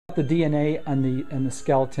The DNA on the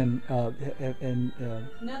skeleton and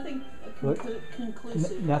nothing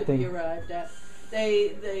conclusive nothing. could be arrived at.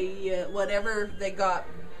 They whatever they got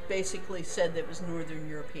basically said that was Northern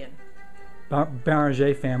European.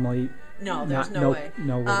 Beranger family. No, there's no way.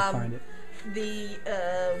 No way to find it.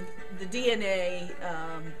 The DNA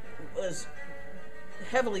was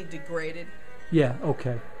heavily degraded. Yeah.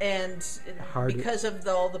 Okay. And because of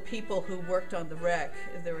all the people who worked on the wreck,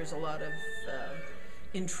 there was a lot of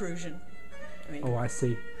intrusion. I mean, oh, I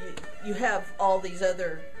see. You have all these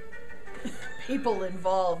other people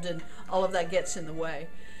involved, and all of that gets in the way.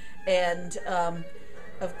 And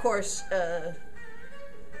of course,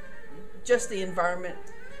 just the environment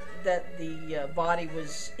that the body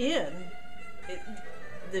was in,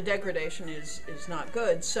 the degradation is not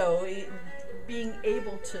good. So being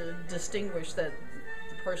able to distinguish that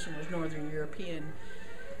the person was Northern European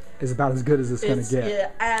is about as good as it's going to get.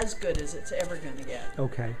 Yeah, as good as it's ever going to get.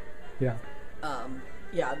 Okay, yeah.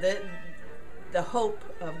 Yeah, the hope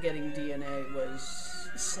of getting DNA was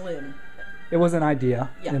slim. It was an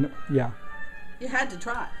idea. Yeah. And, yeah. You had to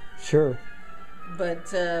try. Sure.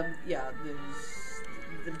 But yeah,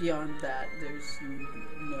 there's beyond that, there's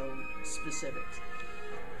no specifics.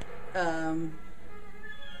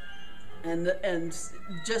 And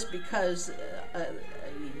just because a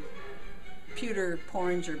pewter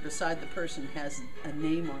porringer beside the person has a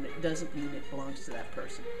name on it doesn't mean it belongs to that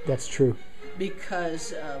person. That's true.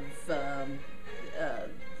 Because of the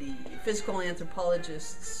physical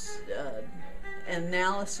anthropologist's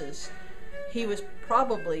analysis, he was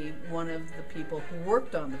probably one of the people who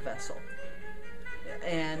worked on the vessel,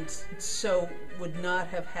 and so would not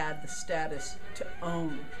have had the status to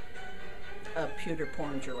own a pewter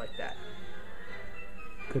porringer like that.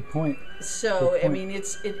 Good point. So, Good point. I mean,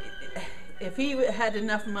 if he had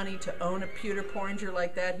enough money to own a pewter porringer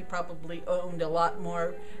like that, he probably owned a lot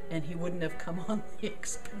more, and he wouldn't have come on the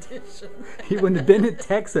expedition. He wouldn't have been in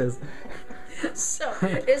Texas. So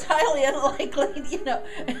it's highly unlikely, you know.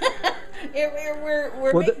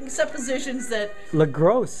 We're making suppositions that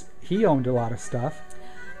LaGrosse, he owned a lot of stuff.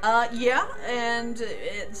 Yeah, and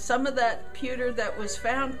some of that pewter that was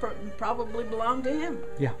found probably belonged to him.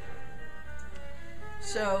 Yeah.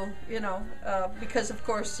 So, you know, because of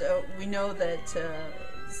course we know that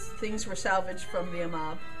things were salvaged from the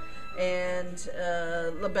Amab, and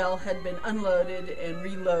Belle had been unloaded and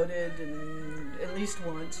reloaded and at least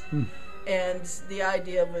once. And the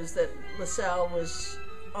idea was that Salle was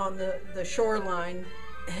on the shoreline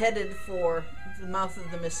headed for the mouth of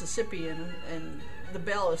the Mississippi, and the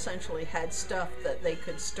Belle essentially had stuff that they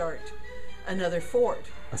could start another fort.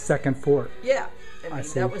 A second fort. Yeah. I mean,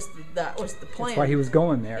 see. that was the plan. That's why he was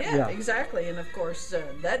going there. Yeah, exactly. And of course,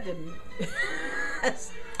 that didn't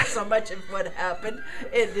so much of what happened.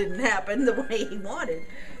 It didn't happen the way he wanted.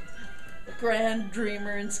 Grand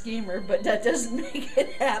dreamer and schemer, but that doesn't make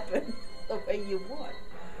it happen the way you want.